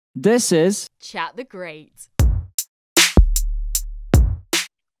This is Chat the Great.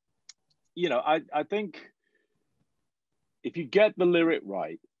 You know, I think if you get the lyric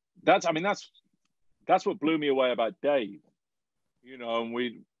right, that's what blew me away about Dave. You know, and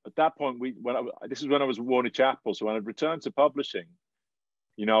we at that point this is when I was with Warner Chappell, so when I returned to publishing,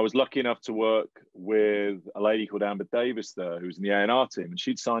 you know, I was lucky enough to work with a lady called Amber Davis there, who's in the A&R team, and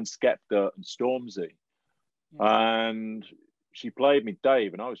she'd signed Skepta and Stormzy, and she played me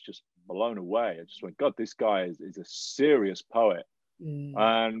Dave, and I was just blown away. I just went, God, this guy is a serious poet.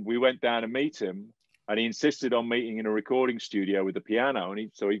 And we went down to meet him, and he insisted on meeting in a recording studio with the piano,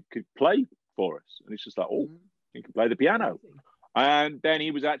 and so he could play for us. And it's just like, oh, he can play the piano. And then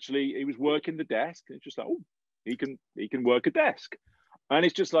he was working the desk, and it's just like, oh, he can work a desk. And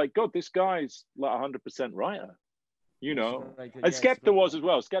it's just like, God, this guy's like 100% writer, you know. And Skepta was as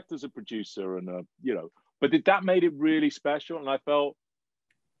well. Skepta's a producer, and you know, but that made it really special. And I felt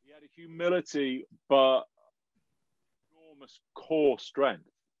he had a humility, but enormous core strength.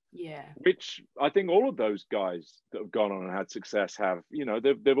 Yeah. Which I think all of those guys that have gone on and had success have. You know,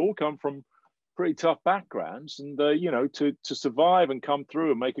 they've all come from pretty tough backgrounds, and you know, to survive and come through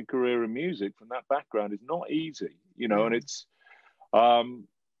and make a career in music from that background is not easy. You know, and it's.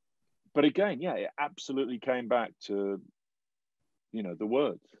 But again, yeah, it absolutely came back to, you know, the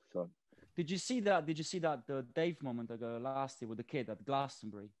words. So. Did you see that the Dave moment ago last year with the kid at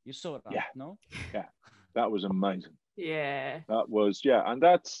Glastonbury? You saw that, yeah. No? Yeah, that was amazing. Yeah. That was, yeah, and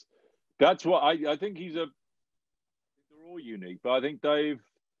that's what I think they're all unique, but I think Dave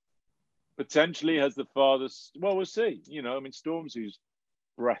potentially has the farthest. Well, we'll see. You know, I mean, Stormzy's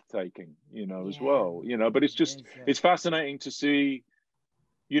breathtaking, you know, as well. You know, but it's just it's fascinating to see.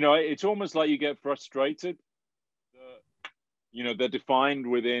 You know, it's almost like you get frustrated. You know, they're defined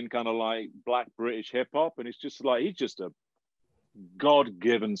within kind of like Black British hip hop, and it's just like he's just a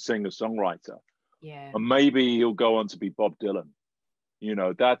God-given singer-songwriter. Yeah. And maybe he'll go on to be Bob Dylan. You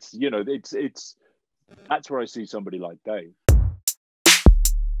know, that's where I see somebody like Dave.